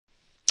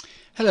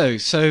Hello.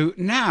 So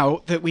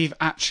now that we've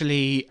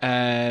actually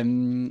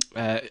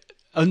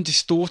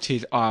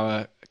undistorted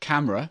our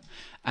camera,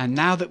 and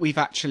now that we've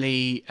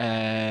actually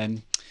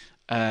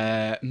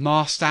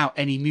masked out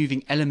any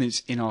moving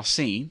elements in our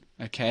scene,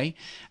 okay,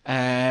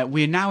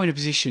 we're now in a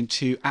position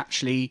to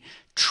actually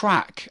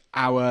track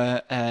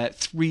our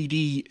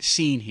 3D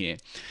scene here.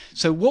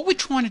 So what we're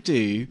trying to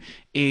do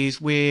is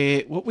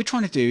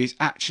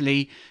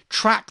actually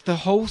track the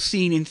whole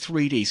scene in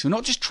 3D. So we're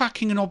not just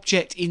tracking an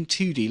object in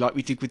 2D like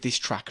we did with this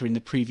tracker in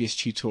the previous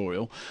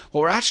tutorial.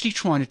 What we're actually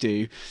trying to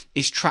do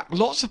is track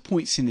lots of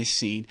points in this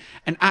scene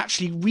and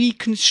actually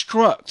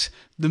reconstruct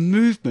the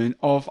movement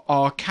of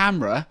our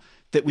camera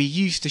that we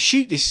use to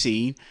shoot this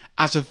scene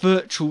as a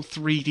virtual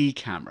 3D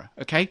camera.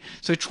 Okay,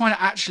 so trying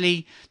to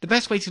actually, the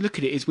best way to look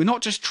at it is we're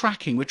not just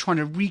tracking, we're trying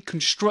to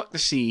reconstruct the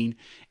scene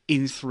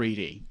in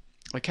 3D.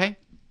 Okay,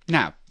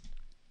 now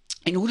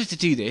in order to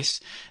do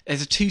this,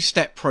 there's a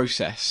two-step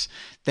process.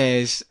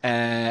 There's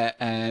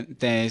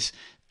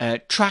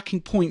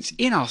tracking points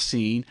in our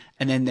scene,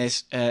 and then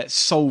there's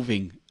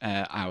solving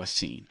our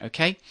scene.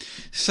 Okay,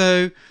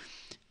 so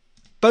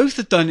both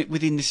are done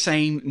within the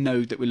same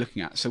node that we're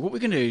looking at. So what we're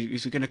going to do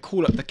is we're going to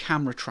call up the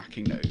camera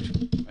tracking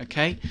node.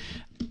 Okay,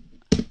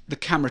 the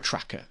camera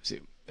tracker,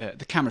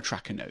 the camera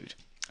tracker node.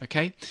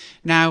 Okay,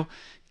 now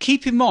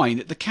keep in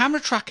mind that the camera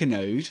tracker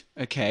node,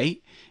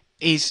 okay,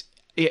 is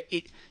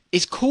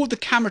it's called the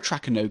camera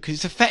tracker node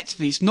because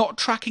it's not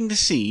tracking the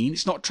scene,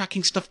 it's not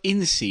tracking stuff in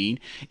the scene,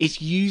 it's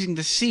using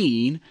the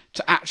scene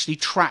to actually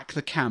track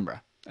the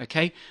camera.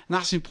 Okay, and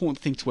that's an important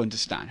thing to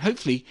understand.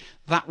 Hopefully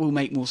that will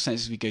make more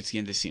sense as we go to the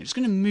end of the scene. I'm just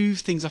going to move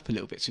things up a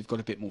little bit so we've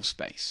got a bit more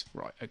space.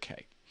 Right,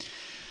 okay.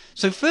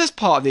 So first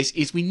part of this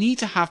is we need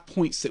to have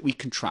points that we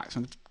can track.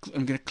 So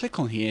I'm going to click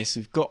on here, so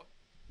we've got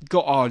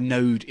our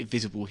node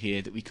visible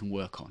here that we can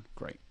work on.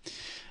 Great.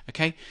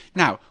 Okay,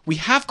 now we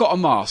have got a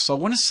mask, so I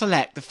want to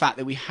select the fact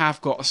that we have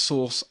got a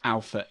source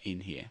alpha in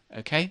here.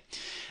 Okay,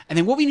 and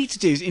then what we need to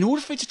do is, in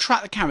order for it to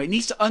track the camera, it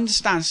needs to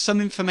understand some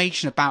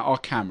information about our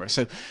camera.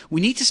 So we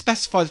need to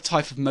specify the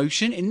type of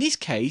motion. In this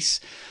case,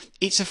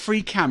 it's a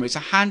free camera. It's a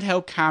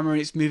handheld camera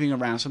and it's moving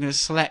around, so I'm going to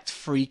select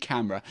free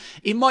camera.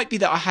 It might be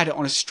that I had it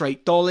on a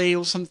straight dolly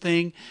or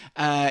something,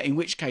 in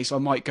which case I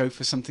might go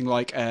for something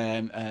like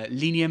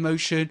linear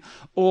motion,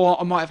 or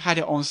I might have had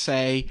it on,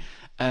 say,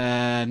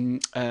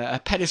 a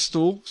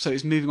pedestal, so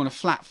it's moving on a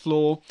flat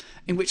floor,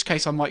 in which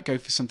case I might go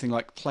for something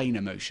like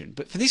planar motion.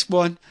 But for this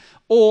one,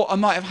 or I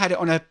might have had it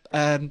on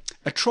a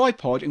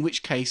tripod, in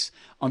which case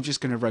I'm just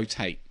going to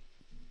rotate.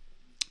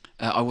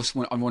 I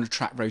want to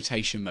track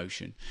rotation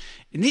motion.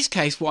 In this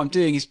case, what I'm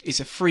doing is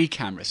a free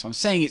camera, so I'm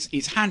saying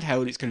it's handheld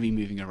and it's going to be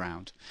moving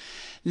around.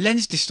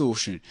 Lens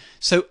distortion.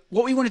 So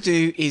what we want to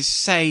do is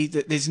say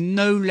that there's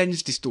no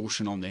lens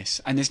distortion on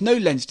this, and there's no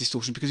lens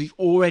distortion because we've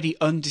already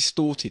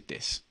undistorted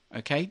this.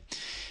 Okay,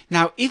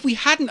 now if we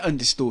hadn't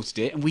undistorted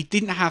it and we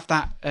didn't have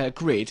that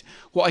grid,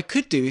 what I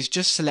could do is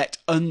just select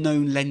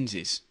unknown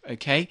lenses.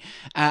 Okay,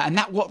 and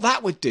what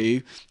that would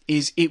do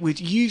is it would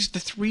use the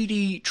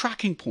 3D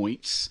tracking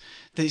points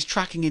that it's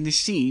tracking in this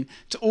scene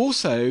to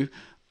also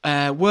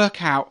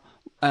work out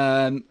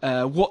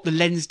what the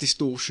lens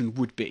distortion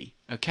would be.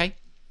 Okay,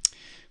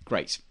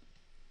 great.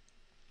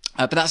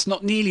 But that's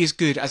not nearly as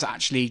good as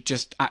actually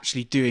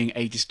doing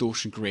a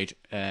distortion grid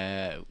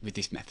with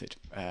this method.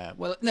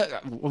 Well, no, I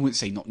wouldn't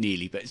say not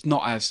nearly, but it's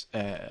not as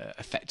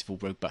effective or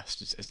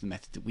robust as the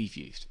method that we've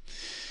used.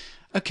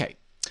 Okay,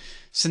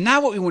 so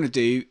now what we want to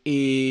do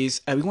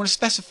is we want to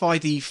specify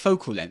the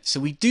focal length.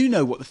 So we do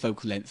know what the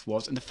focal length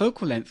was, and the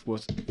focal length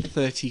was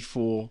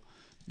 34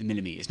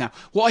 millimeters. Now,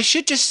 what I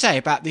should just say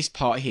about this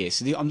part here,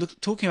 so I'm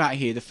talking about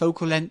here the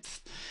focal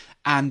length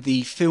and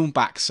the film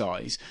back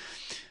size.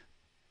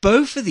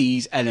 Both of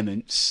these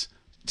elements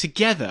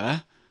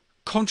together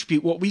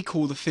contribute what we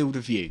call the field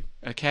of view.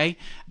 Okay.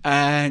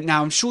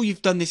 Now I'm sure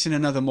you've done this in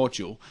another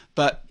module,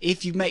 but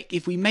if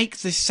we make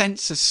the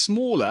sensor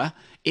smaller,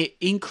 it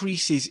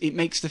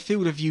makes the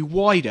field of view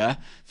wider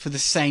for the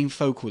same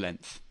focal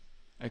length.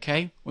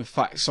 Okay. Well, in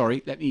fact,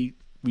 sorry, let me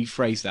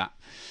rephrase that.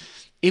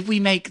 If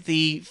we make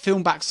the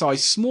film back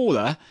size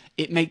smaller,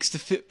 it makes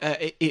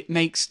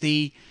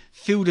the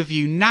field of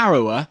view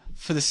narrower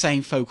for the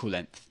same focal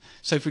length.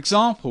 So, for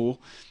example,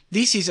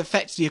 this is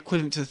effectively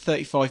equivalent to the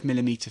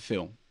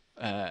 35mm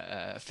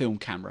film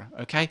camera,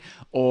 okay?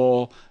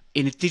 Or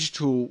in a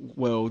digital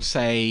world,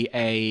 say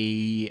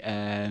a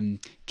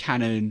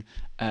Canon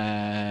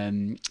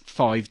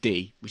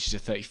 5D, which is a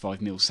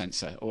 35mm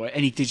sensor, or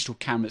any digital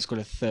camera that's got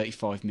a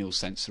 35mm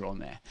sensor on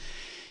there.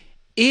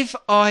 If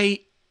I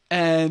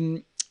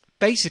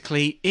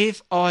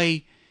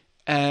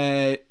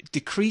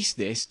decrease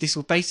this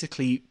will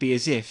basically be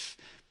as if,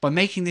 by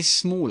making this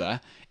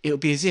smaller, it would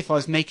be as if I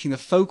was making the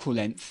focal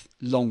length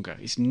longer.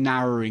 It's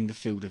narrowing the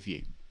field of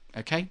view.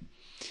 Okay.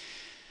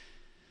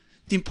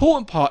 the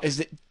important part is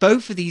that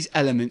both of these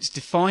elements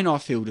define our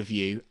field of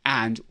view,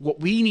 and what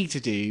we need to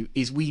do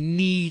is we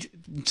need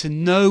to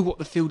know what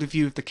the field of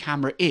view of the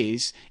camera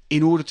is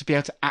in order to be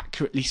able to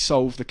accurately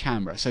solve the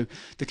camera. So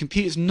the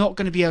computer's not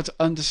going to be able to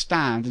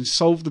understand and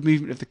solve the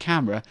movement of the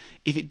camera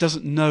if it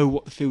doesn't know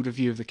what the field of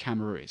view of the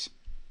camera is.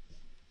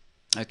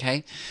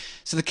 Okay,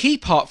 so the key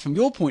part from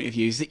your point of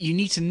view is that you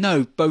need to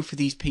know both of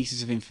these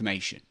pieces of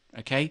information.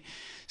 Okay,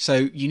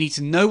 so you need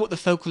to know what the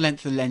focal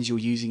length of the lens you're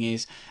using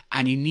is,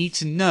 and you need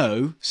to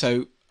know,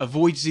 so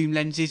avoid zoom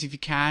lenses if you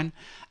can,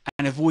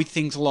 and avoid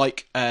things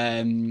like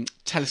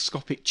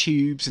telescopic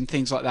tubes and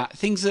things like that,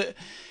 things that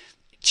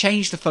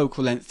change the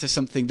focal length to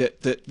something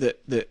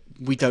that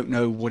we don't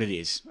know what it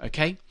is.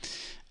 Okay,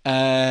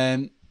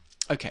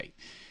 okay.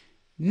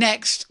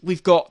 Next,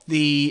 we've got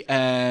the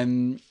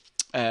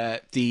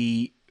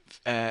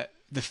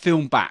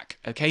film back.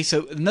 Okay,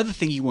 so another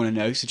thing you want to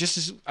know, so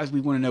just as we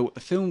want to know what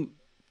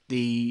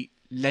the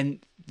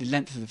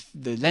length of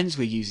the lens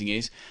we're using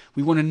is,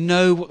 we want to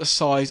know what the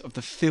size of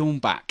the film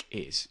back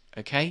is.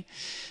 Okay,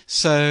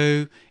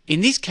 so in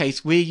this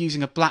case we're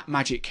using a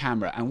Blackmagic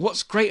camera, and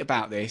what's great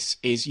about this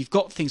is you've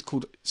got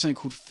something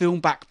called film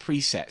back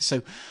presets.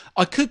 So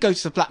I could go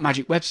to the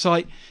Blackmagic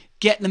website,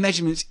 get the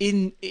measurements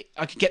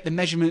I could get the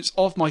measurements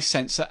of my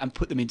sensor and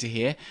put them into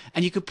here,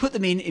 and you could put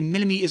them in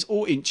millimeters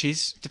or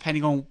inches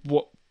depending on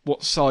what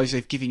size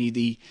they've given you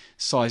the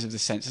size of the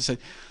sensor. So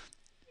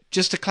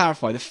just to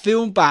clarify, the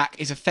film back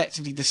is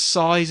effectively the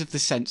size of the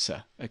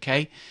sensor.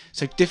 Okay,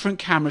 so different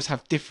cameras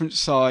have different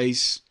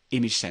size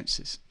image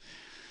sensors.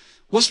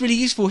 What's really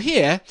useful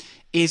here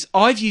is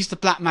I've used the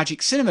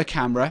Blackmagic Cinema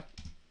camera,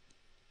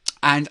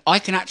 and I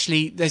can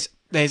actually there's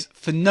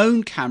for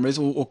known cameras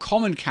or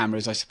common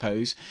cameras, I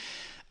suppose,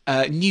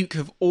 Nuke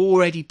have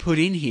already put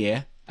in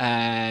here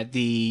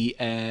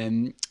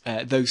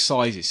those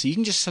sizes, so you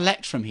can just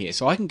select from here.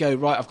 So I can go,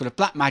 right, I've got a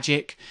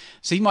Blackmagic,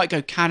 so you might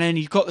go Canon,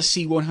 you've got the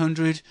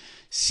C100,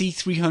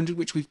 C300,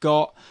 which we've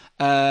got,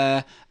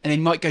 and then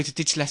you might go to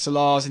digital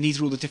SLRs, and these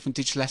are all the different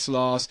digital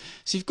SLRs.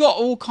 So you've got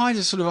all kinds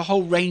of sort of a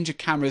whole range of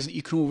cameras that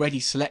you can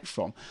already select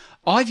from.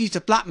 I've used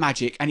a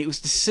Blackmagic, and it was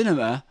the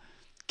cinema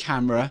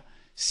camera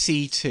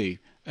C2.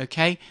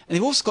 Okay, and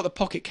they've also got the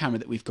pocket camera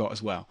that we've got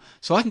as well.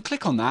 So I can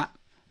click on that,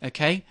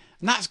 okay,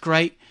 and that's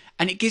great,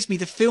 and it gives me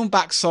the film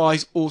back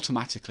size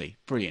automatically.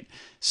 Brilliant.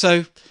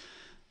 So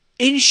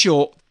in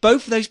short,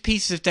 both of those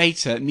pieces of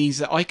data means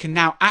that I can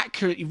now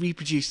accurately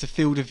reproduce the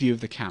field of view of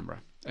the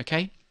camera.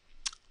 Okay,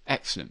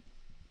 excellent.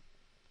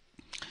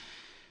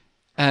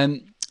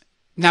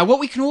 Now what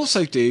we can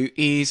also do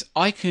is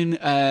we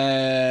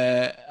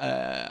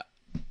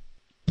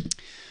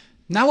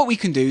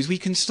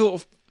can sort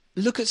of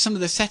look at some of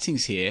the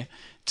settings here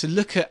to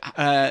look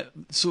at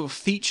sort of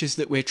features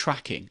that we're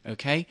tracking.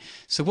 Okay,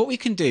 so what we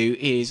can do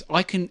is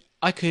I can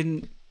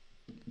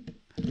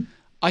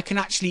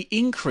actually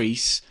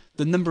increase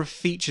the number of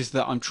features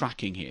that I'm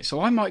tracking here.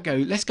 So I might go,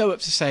 let's go up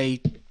to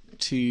say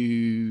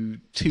to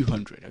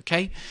 200.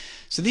 Okay,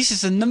 so this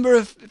is the number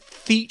of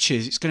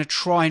features it's going to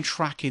try and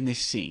track in this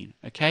scene.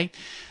 Okay,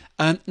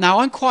 now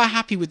I'm quite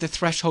happy with the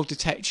threshold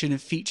detection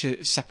and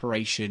feature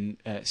separation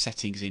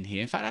settings in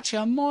here. In fact, actually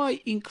I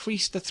might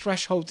increase the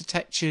threshold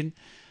detection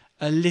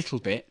a little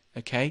bit.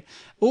 Okay,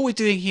 all we're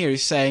doing here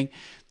is saying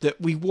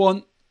that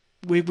we're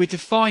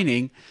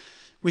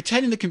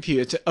telling the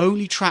computer to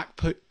only track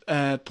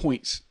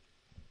points.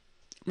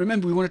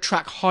 Remember, we want to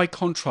track high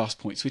contrast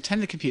points. We're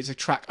telling the computer to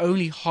track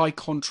only high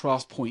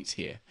contrast points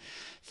here.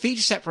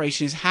 Feature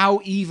separation is how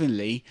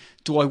evenly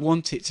do I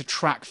want it to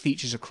track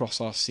features across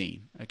our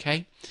scene.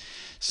 Okay,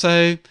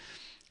 so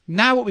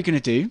now what we're going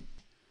to do,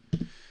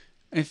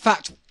 in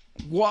fact,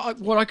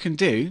 what I can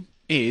do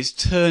is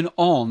turn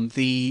on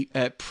the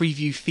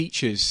preview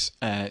features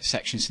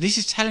section. So this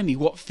is telling me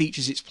what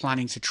features it's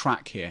planning to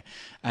track here,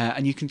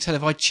 and you can tell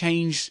if I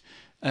change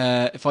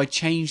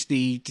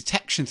the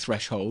detection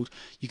threshold,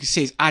 you can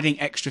see it's adding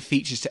extra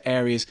features to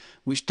areas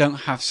which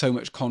don't have so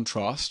much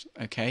contrast.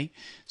 Okay,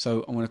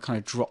 so I'm going to kind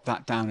of drop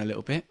that down a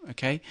little bit.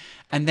 Okay,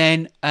 and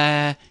then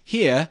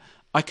here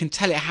I can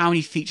tell it how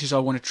many features I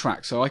want to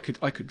track. So I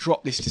could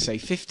drop this to say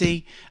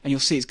 50, and you'll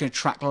see it's going to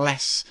track a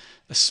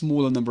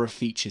smaller number of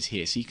features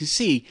here. So you can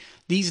see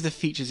these are the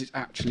features it's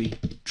actually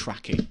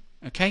tracking.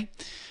 Okay,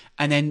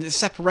 and then the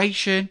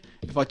separation,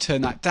 if I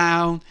turn that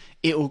down,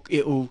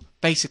 it'll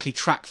basically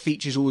track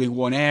features all in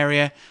one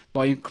area.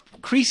 By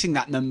increasing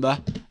that number,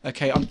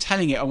 okay, I'm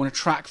telling it I want to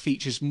track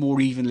features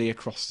more evenly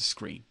across the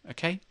screen.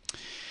 Okay,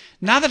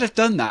 now that I've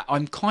done that,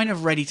 I'm kind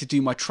of ready to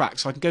do my track.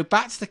 So I can go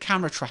back to the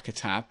CameraTracker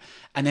tab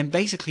and then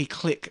basically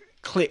click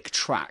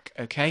track.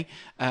 Okay,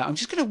 I'm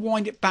just going to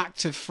wind it back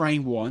to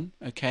frame 1.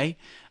 Okay,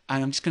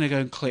 and I'm just going to go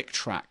and click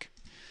track.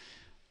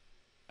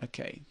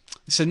 Okay,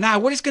 so now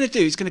what it's going to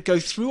do is going to go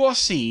through our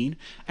scene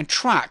and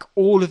track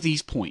all of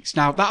these points.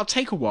 Now that'll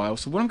take a while,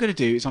 so what I'm going to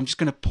do is I'm just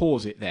going to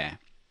pause it there.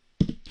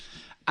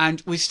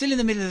 And we're still in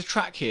the middle of the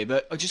track here,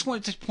 but I just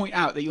wanted to point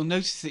out that you'll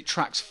notice that it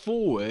tracks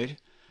forward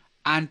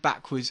and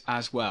backwards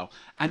as well.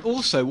 And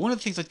also, one of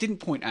the things I didn't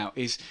point out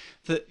is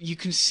that you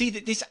can see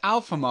that this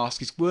alpha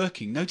mask is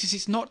working. Notice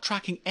it's not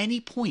tracking any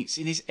points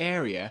in this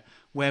area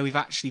where we've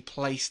actually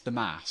placed the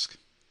mask.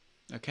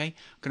 Okay,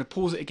 I'm going to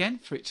pause it again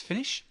for it to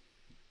finish.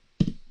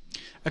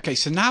 Okay,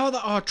 so now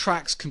that our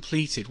track's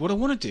completed, what I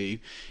want to do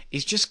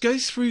is just go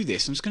through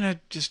this. I'm just going to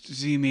just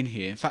zoom in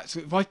here. In fact,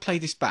 if I play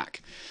this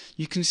back,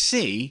 you can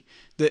see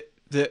that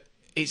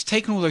it's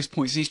taken all those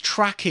points and it's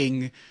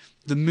tracking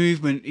the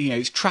movement. You know,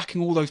 it's tracking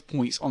all those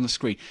points on the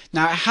screen.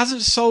 Now, it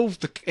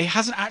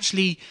hasn't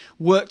actually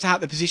worked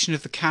out the position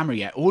of the camera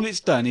yet. All it's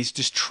done is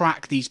just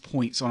track these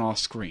points on our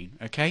screen.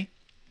 Okay.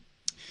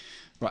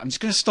 Right, I'm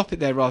just going to stop it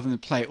there rather than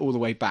play it all the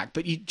way back.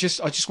 But I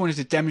just wanted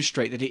to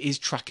demonstrate that it is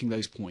tracking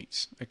those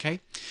points. Okay.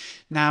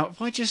 Now,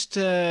 if I just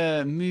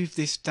move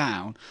this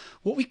down,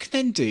 what we can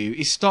then do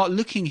is start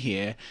looking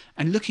here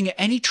and looking at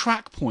any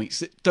track points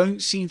that don't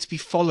seem to be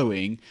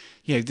following,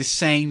 you know, the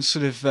same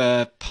sort of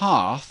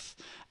path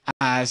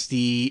as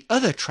the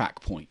other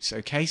track points.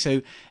 Okay,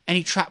 so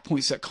any track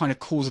points that kind of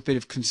cause a bit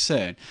of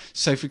concern.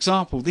 So, for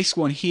example, this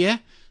one here.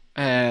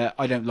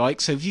 I don't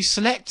like. So if you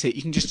select it,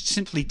 you can just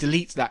simply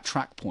delete that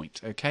track point.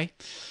 Okay,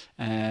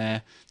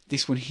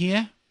 this one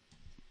here.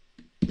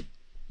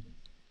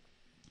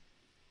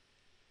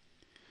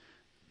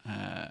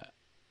 I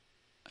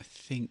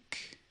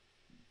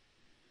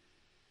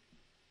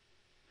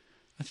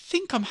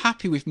think I'm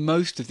happy with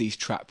most of these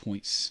track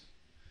points.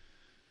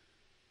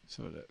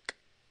 So look.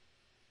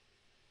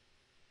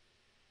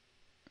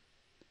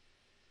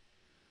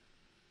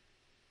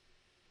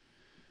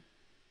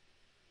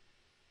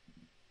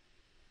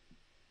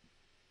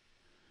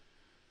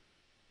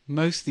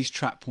 Most of these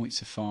track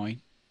points are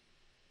fine.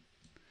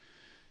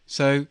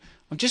 So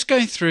I'm just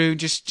going through and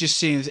just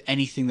seeing if there's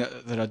anything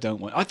that I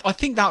don't want. I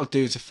think that'll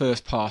do as a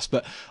first pass,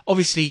 but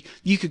obviously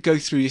you could go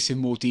through this in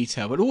more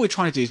detail. But all we're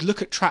trying to do is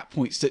look at track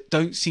points that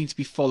don't seem to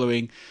be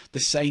following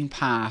the same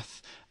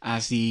path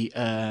as the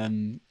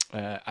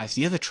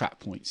other track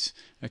points.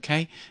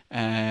 Okay.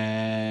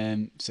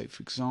 So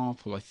for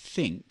example, I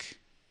think,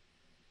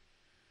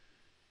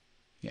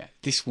 yeah,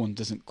 this one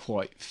doesn't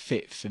quite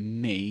fit for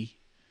me.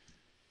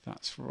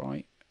 That's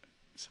right.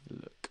 Let's have a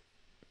look.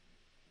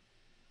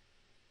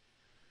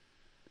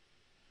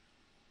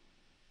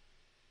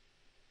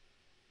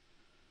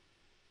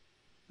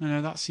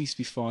 No, that seems to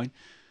be fine.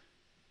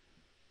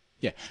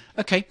 Yeah.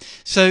 Okay.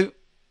 So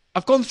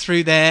I've gone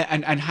through there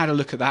and had a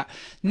look at that.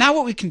 Now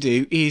what we can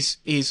do is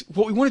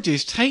what we want to do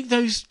is take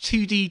those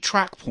 2D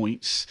track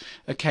points,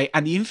 okay,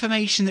 and the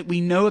information that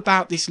we know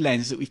about this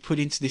lens that we've put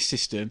into this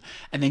system,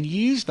 and then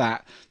use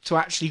that to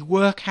actually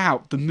work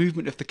out the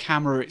movement of the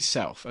camera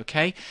itself,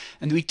 okay?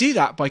 And we do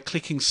that by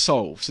clicking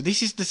solve. So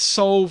this is the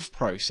solve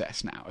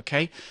process now,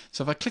 okay?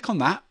 So if I click on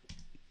that,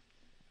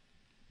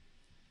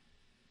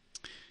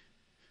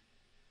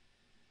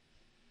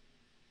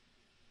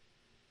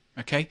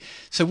 okay,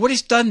 so what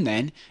it's done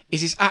then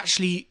is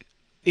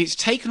it's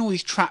taken all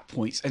these track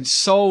points and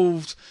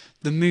solved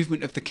the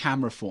movement of the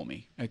camera for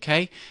me.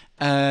 Okay,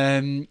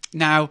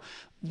 now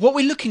what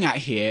we're looking at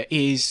here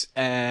is,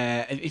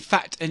 in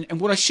fact,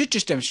 and what I should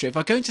just demonstrate, if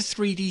I go into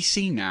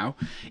 3DC now,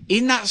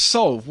 in that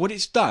solve, what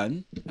it's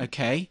done,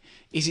 okay,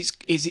 is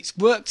it's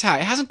worked out.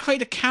 It hasn't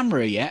created a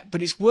camera yet,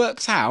 but it's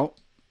worked out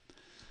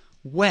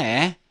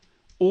where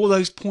all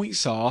those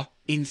points are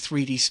in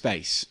 3D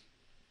space.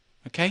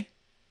 Okay.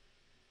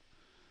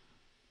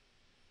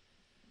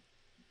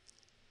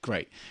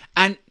 Great.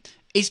 And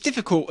it's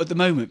difficult at the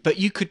moment, but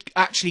you could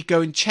actually go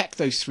and check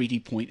those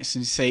 3D points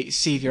and see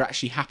if you're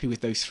actually happy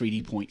with those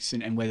 3D points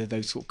and whether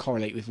those sort of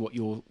correlate with what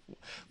you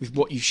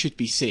should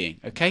be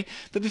seeing. Okay.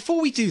 But before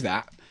we do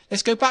that,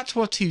 let's go back to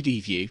our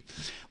 2D view.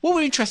 What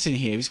we're interested in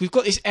here is we've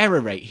got this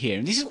error rate here,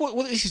 and this is what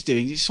this is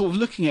doing. It's sort of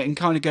looking at it and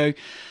kind of go,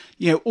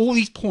 you know, all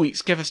these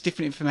points give us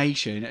different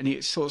information, and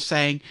it's sort of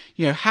saying,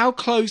 you know, how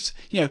close,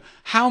 you know,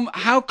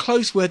 how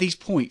close were these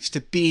points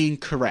to being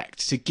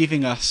correct, to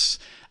giving us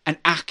an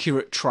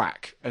accurate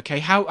track. Okay,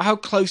 how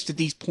close did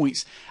these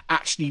points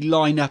actually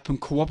line up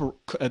and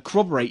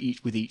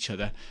corroborate with each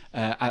other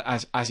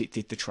as it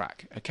did the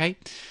track? Okay,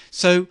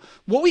 so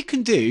what we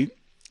can do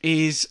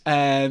is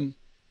again,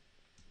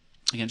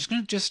 I'm just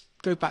going to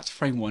go back to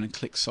frame 1 and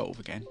click solve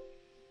again.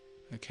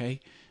 Okay,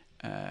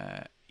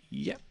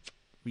 yep,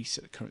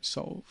 reset the current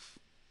solve.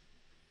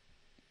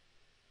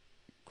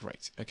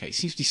 Great. Okay, it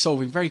seems to be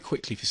solving very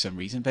quickly for some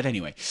reason, but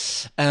anyway.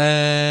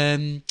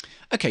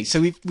 Okay,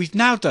 so we've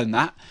now done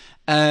that.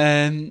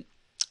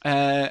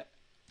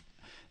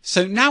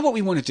 So now what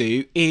we want to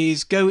do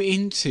is go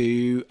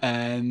into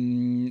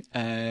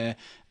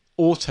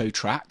auto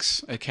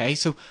tracks. Okay,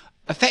 so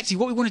effectively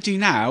what we want to do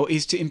now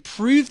is to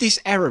improve this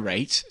error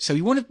rate. So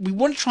we want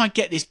to try and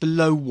get this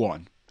below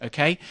 1.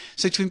 Okay,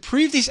 so to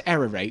improve this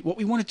error rate, what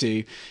we want to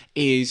do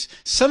is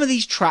some of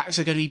these tracks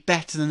are going to be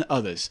better than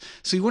others.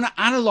 So we want to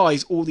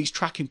analyze all these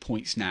tracking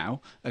points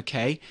now,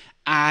 okay,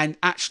 and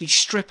actually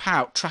strip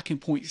out tracking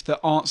points that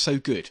aren't so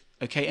good,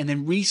 okay, and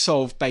then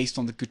resolve based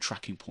on the good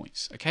tracking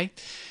points, okay.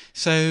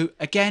 So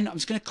again, I'm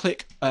just going to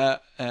click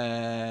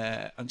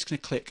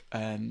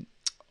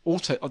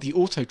the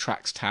auto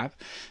tracks tab.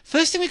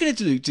 First thing we're going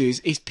to do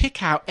is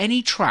pick out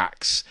any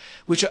tracks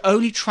which are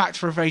only tracked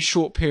for a very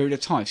short period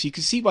of time. So you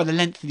can see by the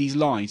length of these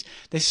lines,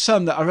 there's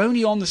some that are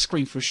only on the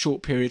screen for a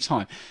short period of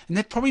time, and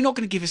they're probably not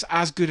going to give us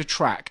as good a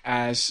track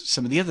as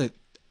some of the other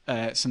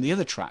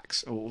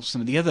tracks or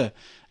some of the other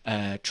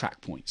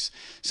track points.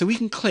 So we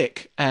can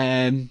click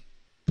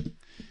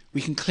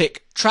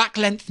track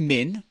length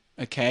min,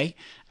 okay,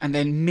 and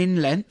then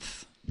min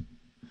length.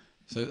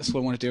 So that's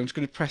what I want to do. I'm just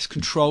going to press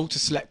Control to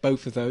select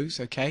both of those,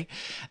 okay?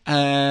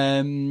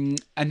 And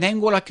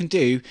then what I can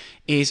do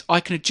is I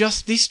can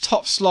adjust this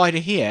top slider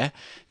here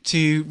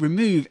to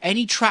remove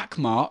any track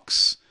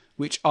marks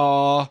which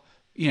are,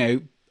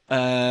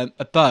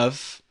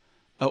 above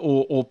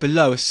or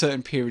below a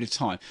certain period of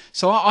time.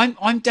 So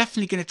I'm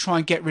definitely going to try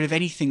and get rid of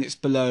anything that's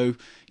below,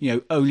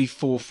 only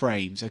 4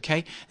 frames,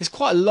 okay? There's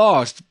quite a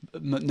large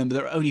number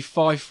that are only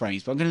 5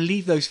 frames, but I'm going to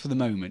leave those for the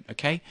moment,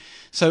 okay?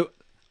 So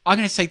I'm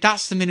going to say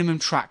that's the minimum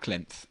track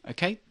length,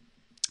 okay?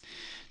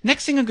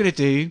 Next thing I'm going to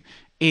do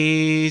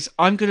is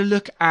I'm going to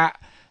look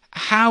at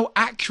how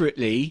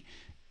accurately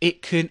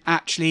it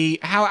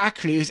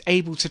is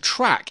able to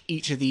track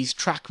each of these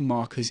track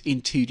markers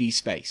in 2D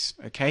space,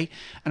 okay?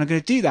 And I'm going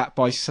to do that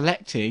by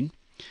selecting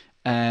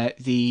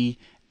the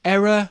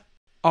error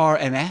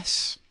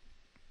RMS,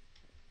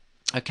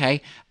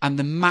 okay, and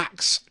the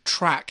max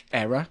track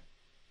error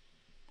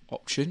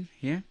option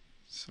here.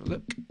 So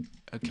look,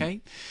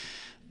 okay.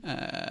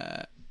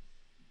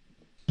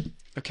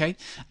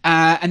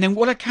 And then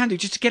what I can do,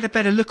 just to get a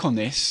better look on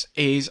this,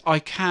 is I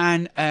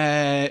can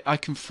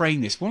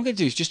frame this. What I'm going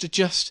to do is just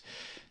adjust.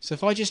 So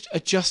if I just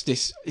adjust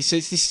this, so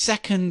it's this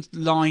second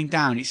line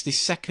down. It's this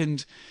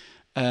second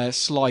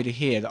slider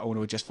here that I want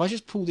to adjust. If I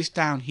just pull this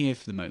down here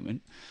for the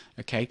moment,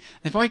 okay.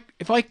 If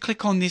I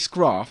click on this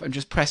graph and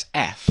just press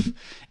F,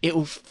 it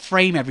will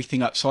frame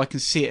everything up so I can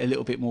see it a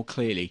little bit more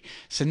clearly.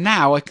 So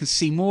now I can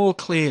see more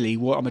clearly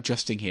what I'm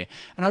adjusting here,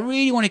 and I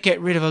really want to get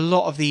rid of a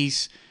lot of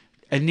these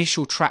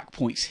initial track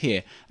points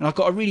here, and I've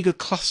got a really good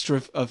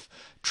cluster of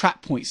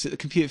track points that the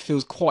computer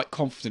feels quite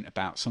confident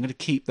about, so I'm going to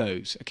keep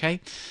those, okay?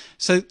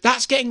 So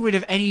that's getting rid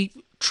of any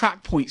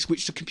track points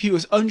which the computer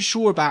was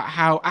unsure about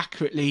how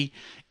accurately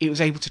it was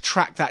able to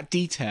track that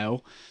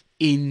detail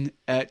in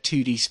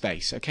 2D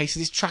space, okay? So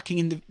this tracking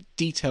in the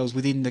details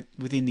within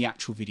the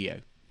actual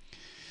video.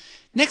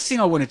 Next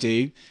thing I want to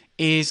do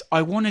is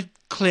I want to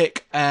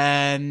click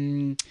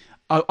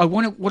what I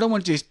want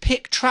to do is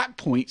pick track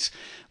points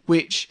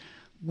which,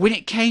 when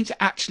it came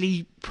to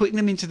actually putting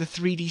them into the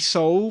 3D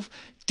solve,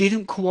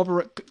 didn't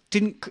corroborate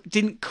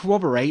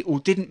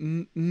or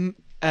didn't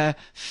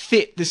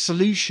fit the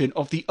solution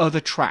of the other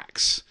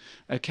tracks.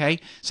 Okay,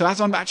 so as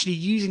I'm actually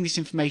using this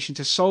information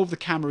to solve the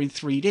camera in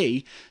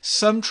 3D,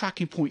 some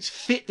tracking points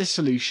fit the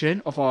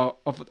solution of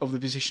the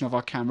position of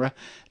our camera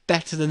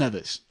better than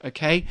others.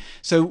 Okay,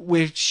 so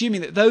we're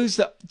assuming that those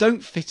that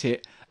don't fit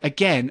it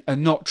again are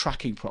not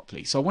tracking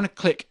properly. So I want to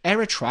click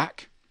error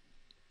track.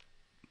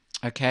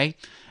 Okay.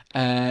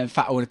 In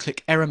fact, I want to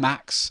click error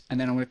max, and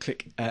then I'm going to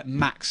click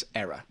max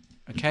error.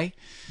 Okay.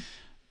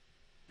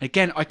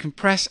 Again, I can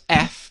press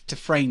F to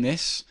frame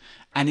this,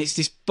 and it's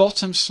this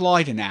bottom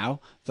slider now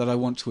that I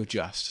want to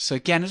adjust. So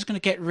again, I'm just going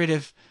to get rid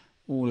of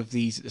all of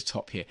these at the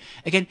top here.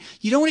 Again,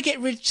 you don't want to get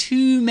rid of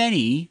too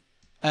many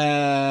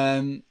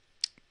track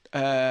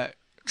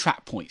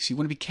points. You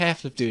want to be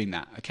careful of doing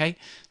that. Okay.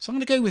 So I'm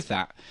going to go with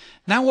that.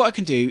 Now what I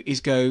can do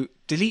is go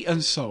delete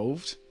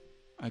unsolved.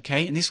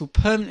 Okay, and this will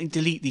permanently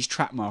delete these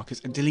track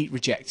markers and delete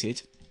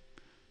rejected.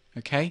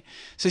 Okay,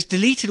 so it's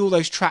deleted all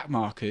those track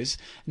markers.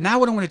 Now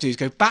what I want to do is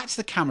go back to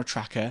the camera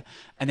tracker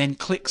and then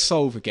click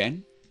solve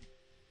again.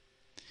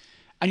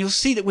 And you'll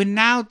see that we're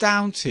now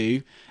down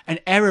to an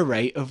error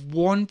rate of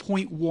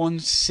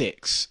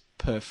 1.16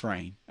 per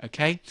frame.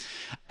 Okay,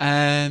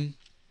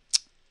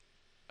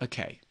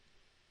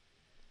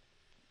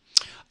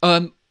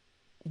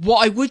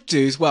 what I would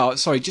do as well,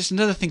 sorry, just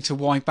another thing to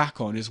wind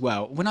back on as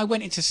well. When I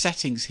went into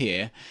settings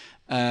here,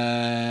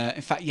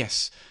 in fact,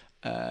 yes,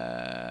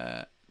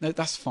 no,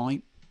 that's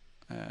fine.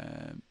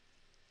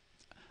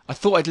 I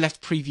thought I'd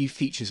left preview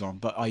features on,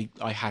 but I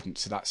hadn't,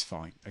 so that's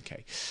fine.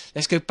 Okay,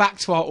 let's go back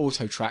to our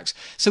auto tracks.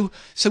 So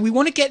we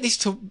want to get this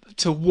to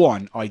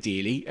 1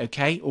 ideally,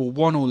 okay, or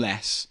 1 or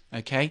less,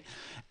 okay.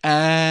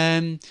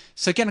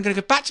 So again, I'm going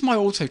to go back to my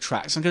auto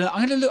tracks. I'm going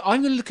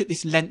to look at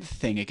this length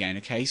thing again.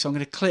 Okay, so I'm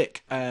going to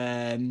click.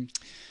 I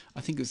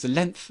think it was the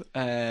length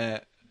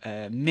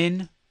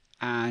min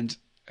and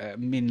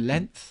min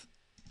length.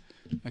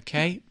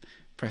 Okay,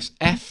 press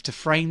F to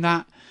frame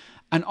that,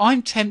 and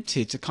I'm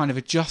tempted to kind of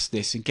adjust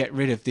this and get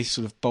rid of this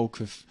sort of bulk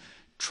of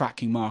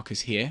tracking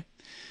markers here.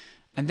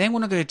 And then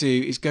what I'm going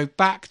to do is go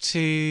back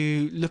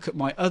to look at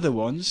my other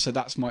ones. So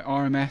that's my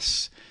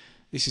RMS.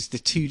 This is the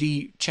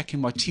 2D, checking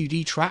my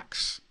 2D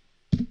tracks.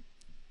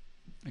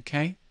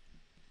 Okay.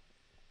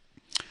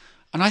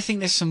 And I think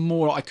there's some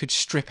more I could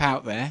strip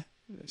out there.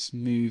 Let's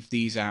move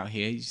these out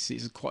here. You see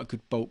there's quite a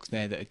good bulk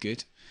there that are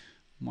good.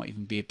 Might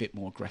even be a bit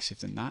more aggressive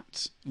than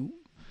that. Ooh.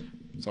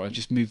 Sorry, I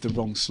just moved the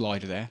wrong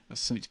slider there.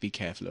 That's something to be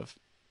careful of.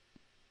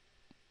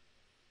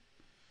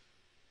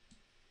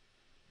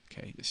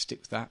 Okay, let's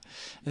stick with that.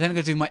 And then I'm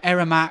going to do my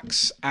error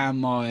max and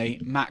my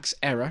max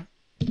error.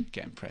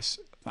 Again, press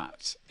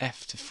that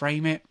F to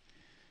frame it.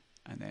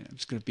 And then I'm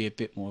just going to be a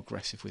bit more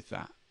aggressive with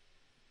that.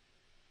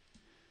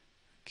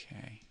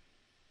 Okay.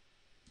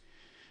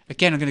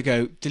 Again, I'm going to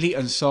go delete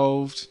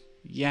unsolved.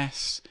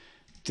 Yes.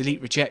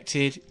 Delete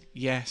rejected.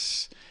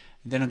 Yes.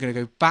 And then I'm going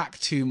to go back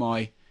to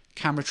my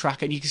camera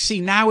tracker. And you can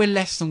see now we're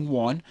less than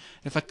 1.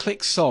 If I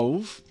click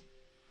solve,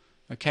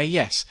 okay,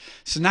 yes.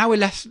 So now we're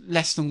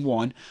less than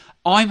 1.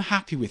 I'm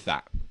happy with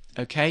that.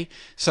 Okay,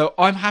 so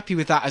I'm happy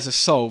with that as a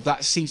solve.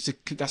 That seems to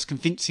that's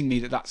convincing me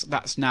that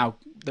that's now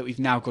that we've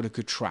now got a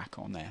good track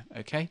on there.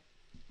 Okay.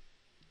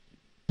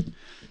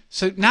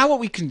 So now what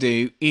we can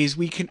do is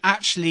we can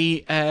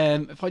actually,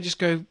 if I just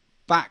go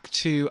back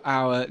to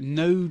our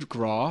node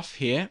graph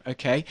here,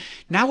 okay.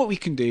 Now what we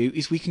can do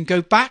is we can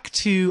go back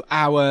to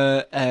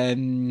our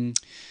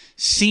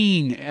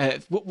scene,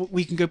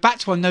 we can go back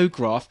to our node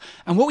graph,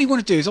 and what we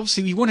want to do is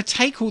obviously we want to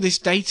take all this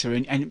data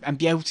and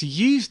be able to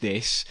use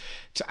this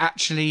to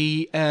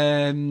actually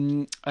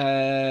place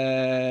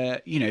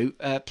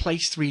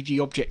 3D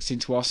objects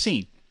into our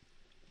scene.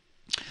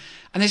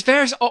 And there's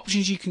various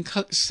options you can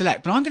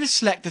select, but I'm going to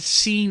select the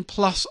Scene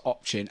Plus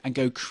option and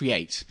go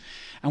Create.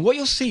 And what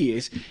you'll see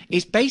is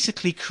it's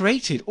basically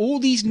created all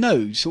these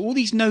nodes. So all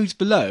these nodes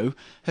below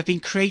have been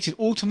created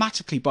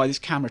automatically by this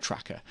camera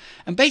tracker.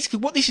 And basically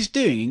what this is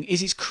doing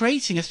is it's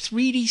creating a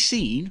 3D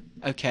scene,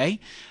 okay?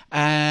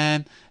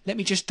 Let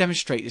me just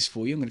demonstrate this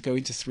for you. I'm going to go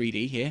into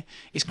 3D here.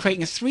 It's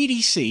creating a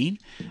 3D scene.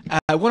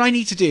 What I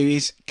need to do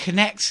is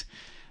connect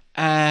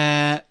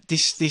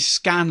this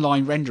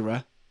scanline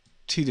renderer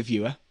to the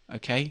viewer.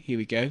 Okay, here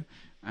we go,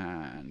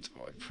 and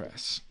I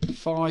press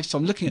 5. So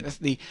I'm looking at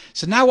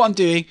so now what I'm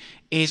doing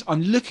is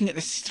I'm looking at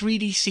the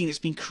 3D scene that's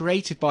been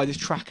created by this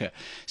tracker.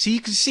 So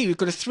you can see we've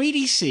got a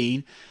 3D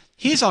scene.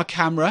 Here's our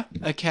camera,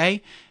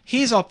 okay.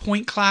 Here's our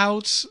point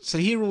clouds. So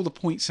here are all the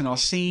points in our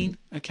scene,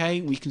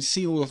 okay. We can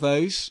see all of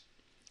those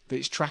that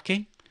it's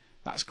tracking.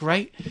 That's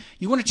great.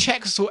 You want to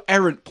check sort of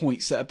errant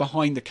points that are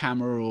behind the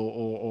camera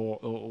or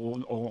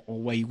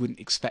where you wouldn't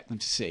expect them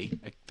to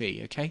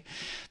be, okay?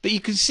 But you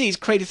can see it's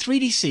created a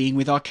 3D scene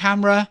with our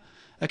camera,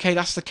 okay,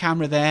 that's the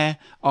camera there,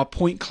 our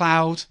point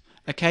cloud,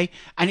 okay?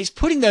 And it's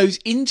putting those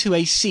into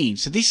a scene.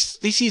 So this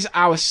is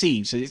our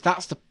scene. So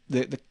that's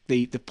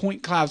the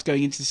point clouds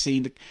going into the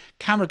scene, the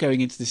camera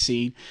going into the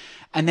scene,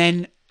 and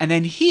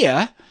then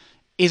here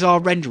is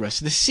our renderer.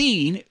 So the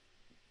scene,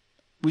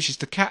 which is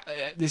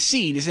the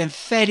scene, is then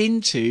fed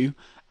into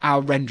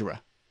our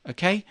renderer.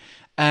 Okay,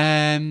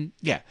 and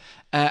then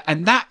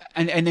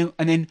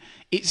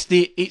it's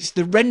the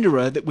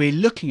renderer that we're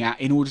looking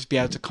at in order to be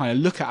able to kind of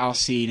look at our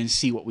scene and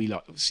see what we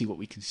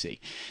can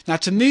see. Now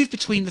to move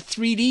between the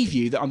 3D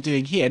view that I'm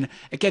doing here, and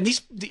again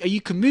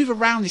you can move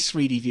around this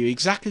 3D view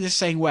exactly the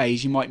same way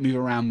as you might move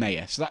around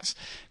Maya. So that's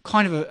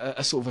kind of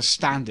a sort of a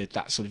standard,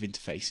 that sort of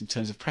interface, in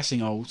terms of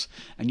pressing Alt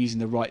and using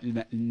the right,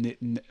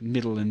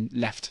 middle and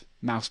left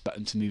mouse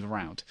button to move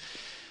around.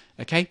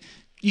 Okay,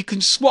 you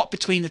can swap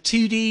between the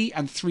 2D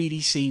and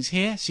 3D scenes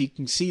here, so you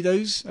can see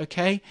those.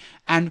 Okay,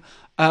 and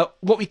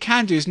what we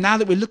can do is, now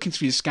that we're looking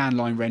through the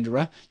scanline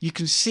renderer, you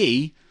can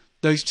see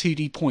those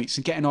 2D points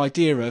and get an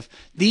idea of,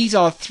 these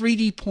are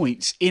 3D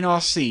points in our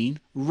scene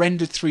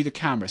rendered through the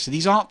camera. So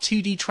these aren't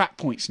 2D track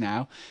points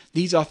now.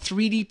 These are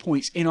 3D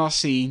points in our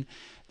scene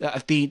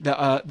that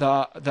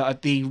are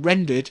being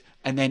rendered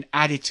and then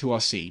added to our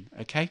scene.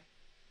 Okay.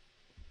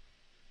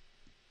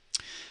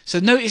 So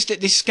notice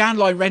that this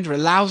scanline renderer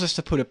allows us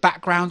to put a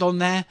background on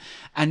there,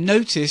 and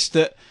notice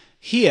that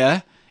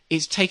here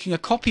it's taking a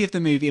copy of the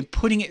movie and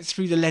putting it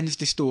through the lens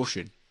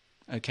distortion.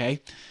 Okay,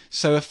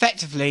 so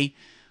effectively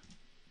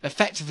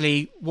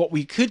what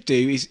we could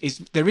do is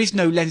there is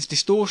no lens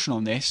distortion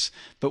on this,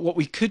 but what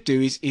we could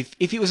do is, if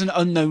it was an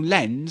unknown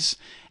lens,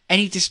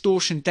 any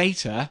distortion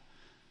data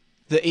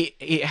that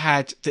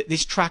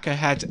this tracker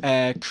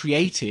had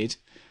created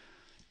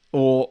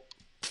or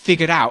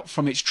figured out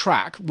from its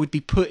track would be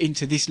put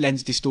into this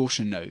lens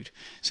distortion node.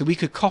 So we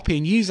could copy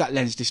and use that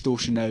lens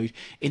distortion node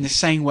in the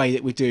same way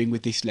that we're doing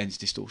with this lens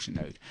distortion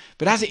node.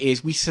 But as it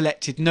is, we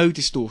selected no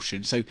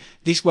distortion, so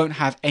this won't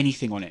have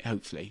anything on it,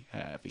 hopefully.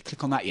 If we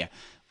click on that, yeah,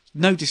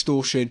 no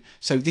distortion,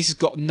 so this has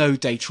got no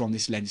data on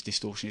this lens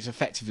distortion. It's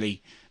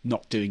effectively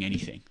not doing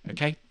anything,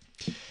 okay?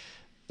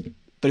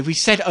 But if we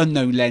said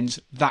unknown lens,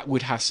 that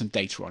would have some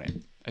data on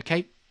it,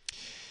 okay?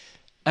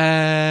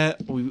 Or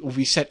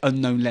we set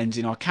unknown lens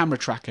in our camera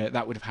tracker,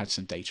 that would have had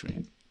some data in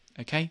it.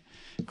 Okay,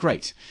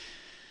 great.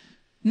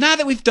 Now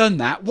that we've done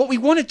that, what we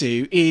want to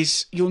do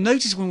is, you'll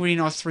notice when we're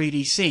in our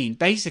 3D scene,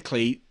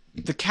 basically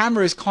the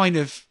camera is kind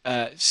of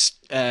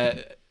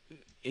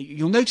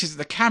you'll notice that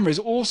the camera is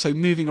also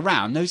moving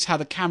around. Notice how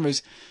the camera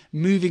is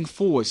moving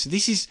forward. So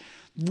this is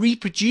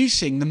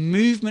reproducing the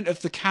movement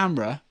of the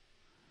camera,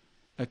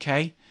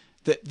 okay,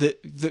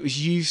 that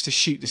was used to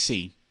shoot the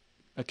scene.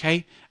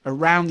 Okay,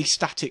 around the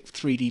static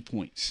 3D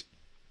points.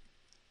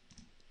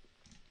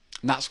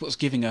 And that's what's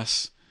giving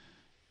us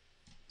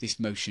this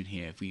motion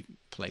here. If we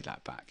play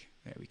that back,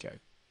 there we go.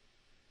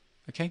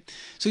 Okay,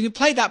 so you can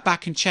play that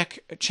back and check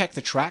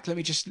the track. Let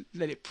me just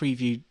let it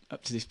preview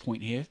up to this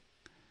point here.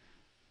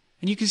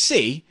 And you can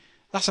see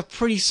that's a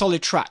pretty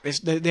solid track.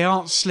 They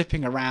aren't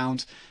slipping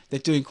around. They're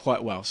doing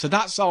quite well. So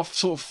that's our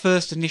sort of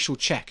first initial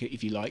check,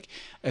 if you like,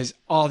 as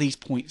are these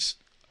points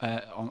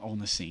on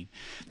the scene.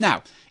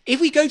 Now, if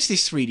we go to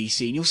this 3D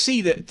scene, you'll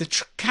see that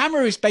the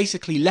camera is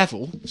basically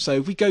level. So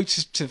if we go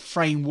to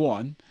frame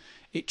 1,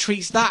 it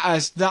treats that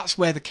as that's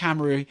where the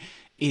camera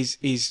is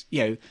it's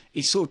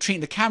sort of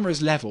treating the camera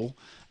as level,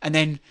 and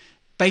then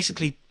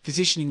basically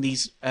positioning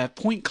these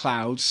point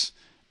clouds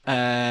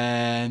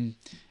in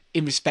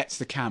respect to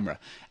the camera.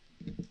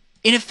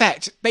 In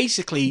effect,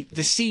 basically,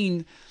 the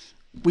scene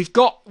we've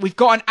got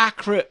an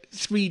accurate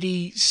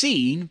 3D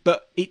scene,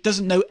 but it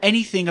doesn't know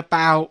anything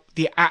about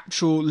the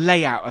actual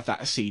layout of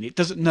that scene. It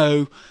doesn't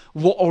know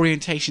what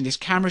orientation this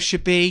camera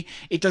should be.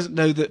 It doesn't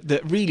know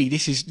that really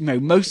this is,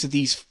 most of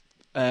these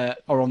are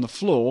on the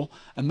floor,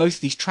 and most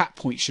of these track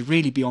points should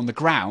really be on the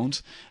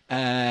ground.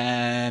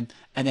 And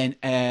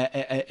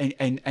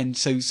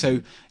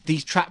so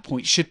these track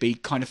points should be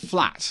kind of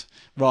flat,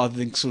 rather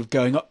than sort of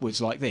going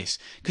upwards like this,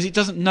 because it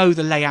doesn't know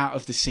the layout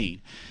of the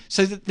scene.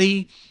 So that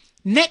the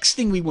next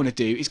thing we want to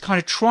do is kind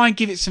of try and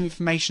give it some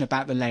information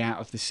about the layout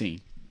of the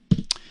scene.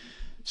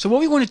 So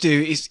what we want to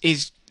do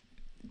is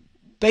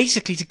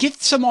basically to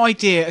give some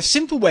idea, a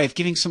simple way of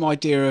giving some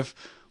idea of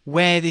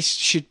where this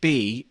should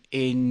be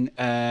in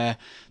the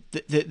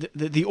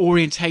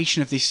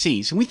orientation of this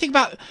scene. So when we think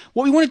about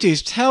what we want to do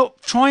is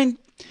try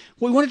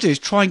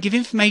and give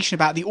information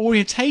about the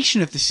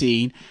orientation of the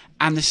scene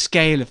and the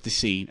scale of the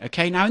scene.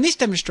 Okay, now in this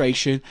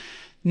demonstration,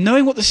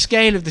 knowing what the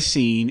scale of the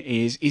scene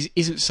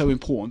isn't so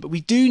important, but we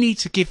do need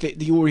to give it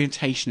the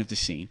orientation of the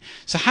scene.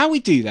 So how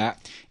we do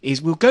that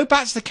is we'll go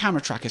back to the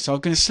camera tracker. So I'm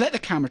going to select the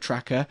camera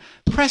tracker,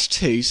 press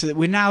 2, so that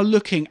we're now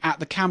looking at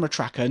the camera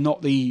tracker,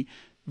 not the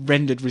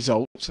rendered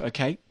results.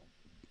 Okay,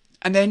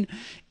 and then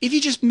if you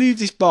just move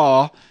this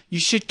bar, you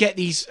should get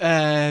these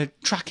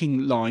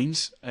tracking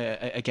lines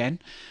again.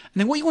 And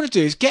then what you want to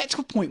do is get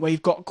to a point where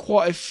you've got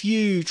quite a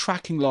few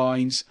tracking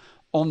lines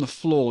on the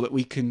floor that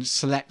we can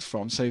select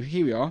from. So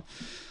here we are.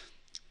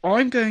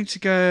 I'm going to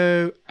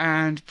go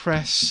and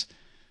press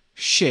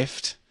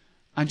Shift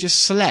and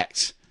just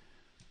select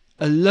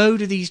a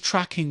load of these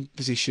tracking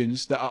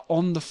positions that are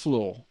on the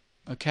floor.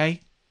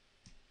 Okay.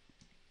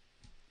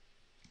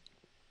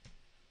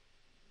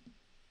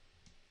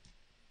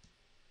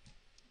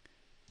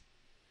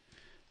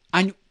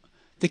 And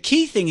the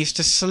key thing is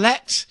to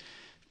select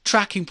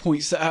tracking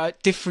points that are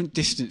at different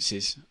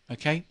distances,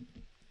 okay?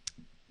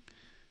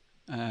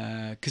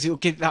 Because it'll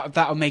give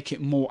that'll make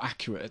it more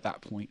accurate at that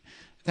point.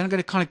 Then I'm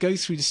going to kind of go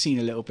through the scene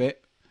a little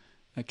bit,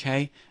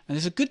 okay? And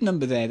there's a good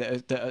number there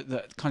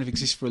that kind of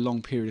exists for a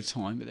long period of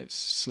time. But let's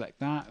select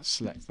that,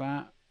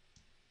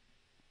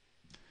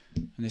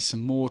 and there's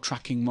some more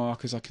tracking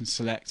markers I can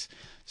select.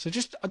 So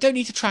I don't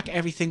need to track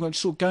everything, but I'm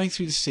just sort of going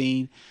through the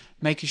scene,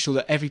 making sure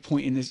that every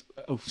point in this.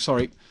 Oh,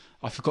 sorry,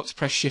 I forgot to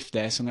press Shift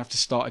there, so I'm going to have to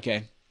start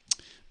again.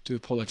 Do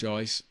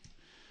apologise.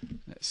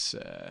 Let's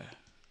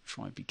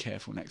try and be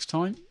careful next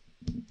time.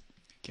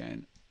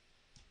 Again,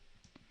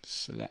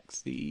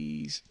 select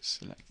these,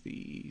 select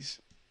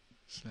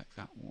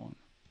that one.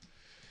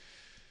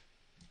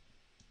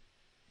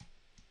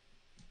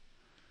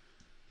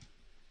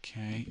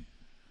 Okay.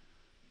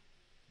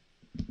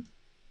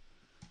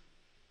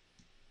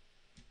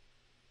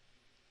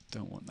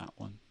 Don't want that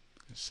one.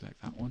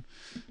 Select that one.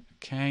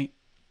 Okay.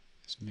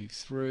 Let's move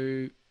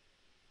through.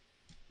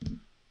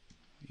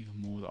 Even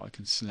more that I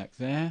can select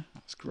there.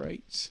 That's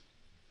great.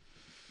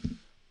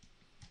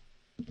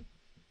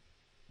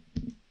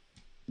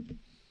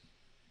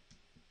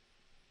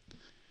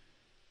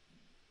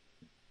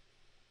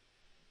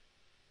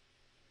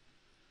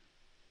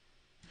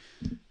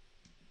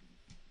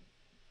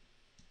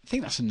 I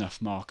think that's enough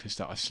markers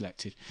that I've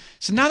selected.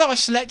 So now that I've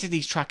selected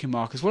these tracking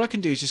markers, what I can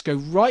do is just go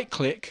right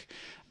click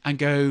and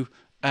go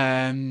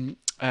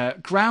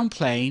ground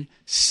plane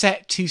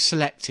set to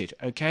selected.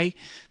 Okay,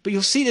 but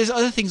you'll see there's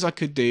other things I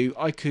could do.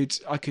 I could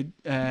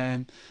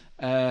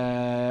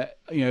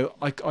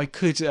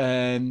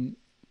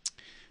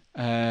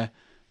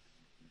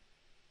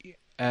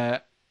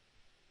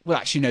well,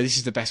 actually no, this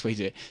is the best way to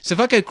do it. So if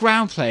I go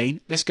ground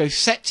plane, let's go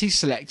set to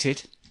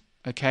selected.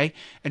 Okay,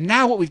 and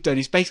now what we've done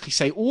is basically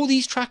say all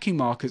these tracking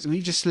markers that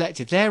we've just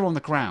selected, they're on the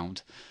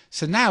ground.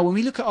 So now when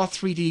we look at our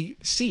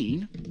 3D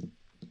scene,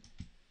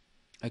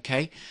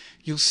 okay,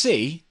 you'll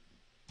see,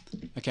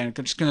 again,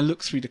 I'm just going to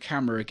look through the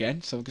camera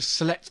again. So I'm going to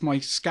select my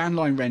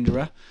scanline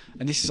renderer,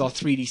 and this is our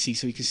 3D scene,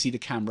 so you can see the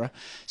camera.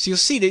 So you'll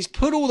see that it's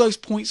put all those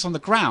points on the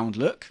ground,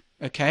 look,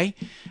 okay,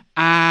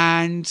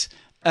 and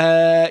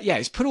yeah,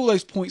 it's put all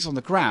those points on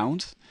the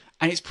ground,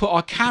 and it's put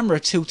our camera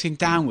tilting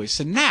downwards.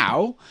 So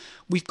now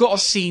we've got a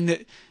scene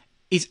that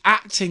is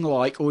acting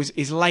like, or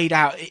is laid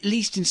out, at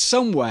least in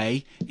some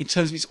way, in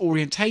terms of its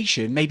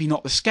orientation, maybe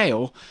not the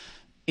scale,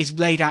 is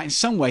laid out in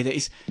some way that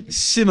is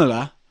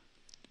similar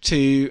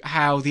to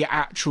how the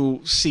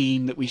actual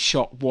scene that we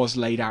shot was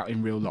laid out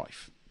in real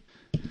life.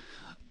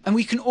 And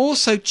we can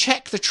also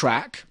check the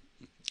track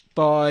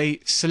by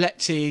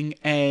selecting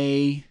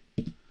a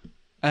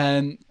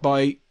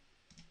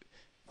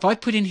if I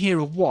put in here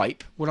a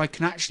wipe, what I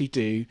can actually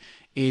do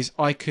is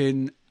I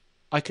can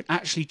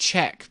actually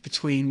check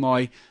between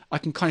my, I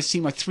can kind of see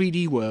my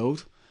 3D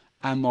world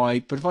and my,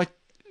 but if I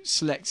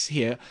select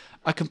here,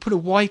 I can put a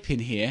wipe in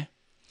here.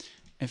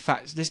 In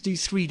fact, let's do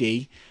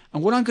 3D.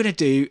 And what I'm going to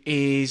do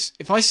is,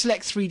 if I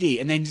select 3D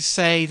and then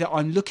say that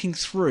I'm looking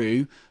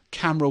through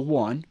camera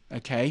 1,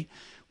 okay,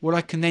 what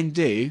I can then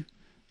do,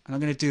 and I'm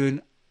going to do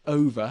an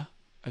over,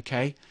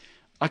 okay,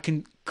 I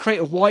can create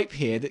a wipe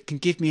here that can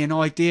give me an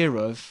idea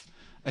of,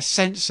 a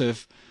sense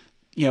of,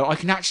 you know, I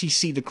can actually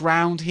see the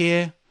ground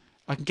here.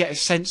 I can get a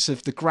sense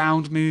of the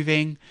ground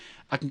moving.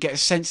 I can get a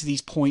sense of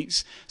these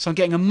points. So I'm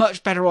getting a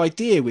much better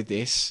idea with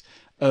this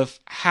of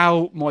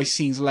how my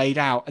scene's laid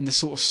out and the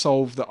sort of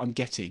solve that I'm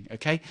getting.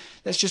 Okay,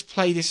 let's just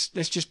play this.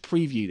 Let's just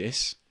preview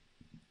this.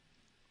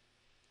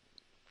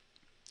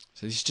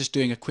 So this is just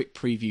doing a quick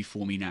preview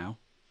for me now.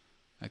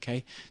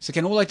 Okay, so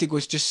again, all I did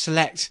was just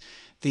select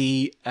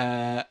the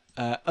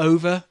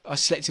over. I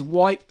selected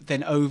wipe,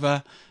 then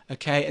over.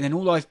 Okay, and then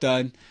all I've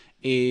done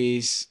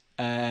is,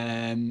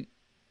 in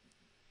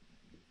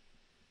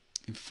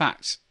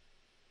fact,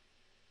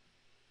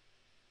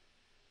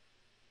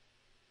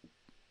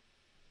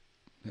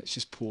 let's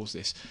just pause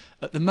this.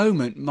 At the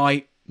moment,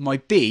 my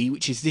B,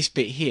 which is this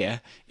bit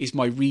here, is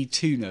my read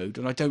to node,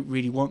 and I don't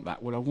really want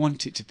that. What I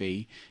want it to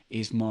be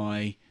is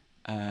my,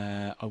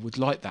 I would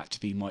like that to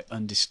be my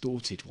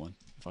undistorted one,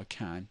 if I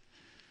can.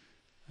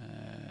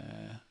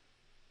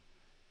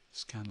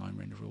 Scanline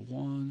renderer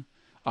 1.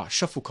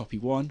 Shuffle copy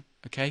 1,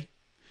 okay.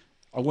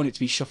 I want it to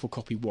be shuffle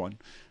copy 1,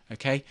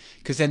 okay,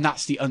 because then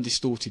that's the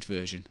undistorted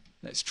version.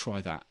 Let's try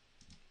that.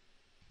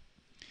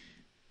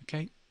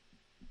 Okay.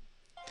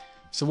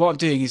 So what I'm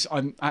doing is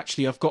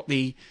I've got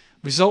the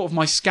result of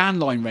my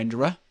scanline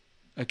renderer,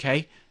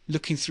 okay,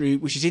 looking through,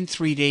 which is in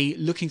 3D,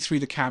 looking through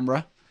the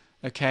camera,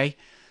 okay,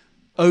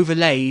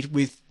 overlaid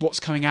with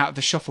what's coming out of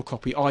the shuffle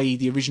copy, i.e.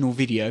 the original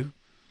video,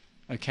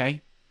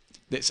 okay,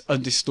 that's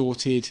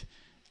undistorted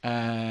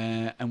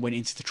and went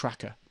into the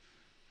tracker.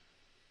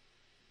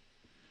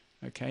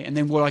 Okay, and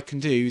then what I can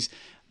do is,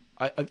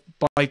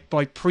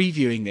 by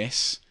previewing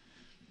this,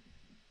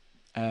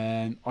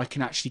 I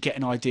can actually get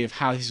an idea of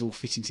how this is all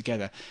fitting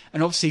together.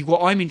 And obviously,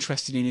 what I'm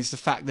interested in is the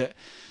fact that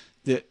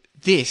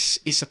this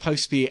is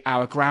supposed to be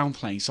our ground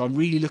plane. So I'm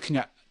really looking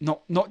at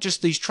not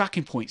just these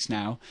tracking points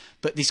now,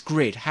 but this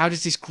grid. How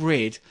does this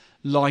grid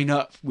line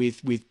up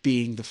with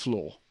being the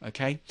floor?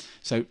 Okay,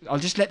 so I'll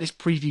just let this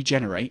preview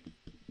generate,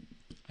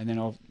 and then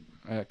I'll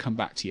come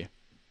back to you.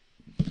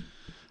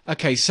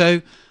 Okay,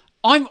 so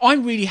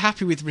I'm really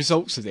happy with the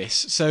results of this.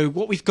 So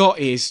what we've got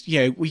is,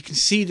 you know, we can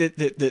see that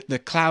the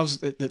clouds,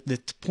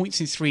 the points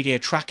in 3D are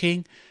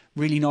tracking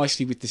really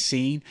nicely with the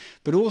scene,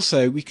 but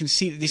also we can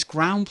see that this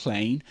ground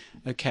plane,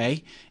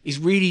 okay, is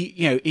really,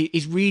 you know,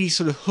 is really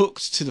sort of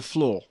hooked to the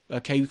floor.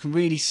 Okay, we can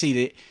really see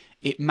that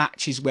it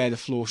matches where the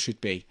floor should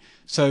be.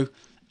 So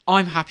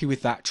I'm happy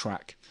with that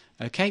track.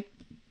 Okay.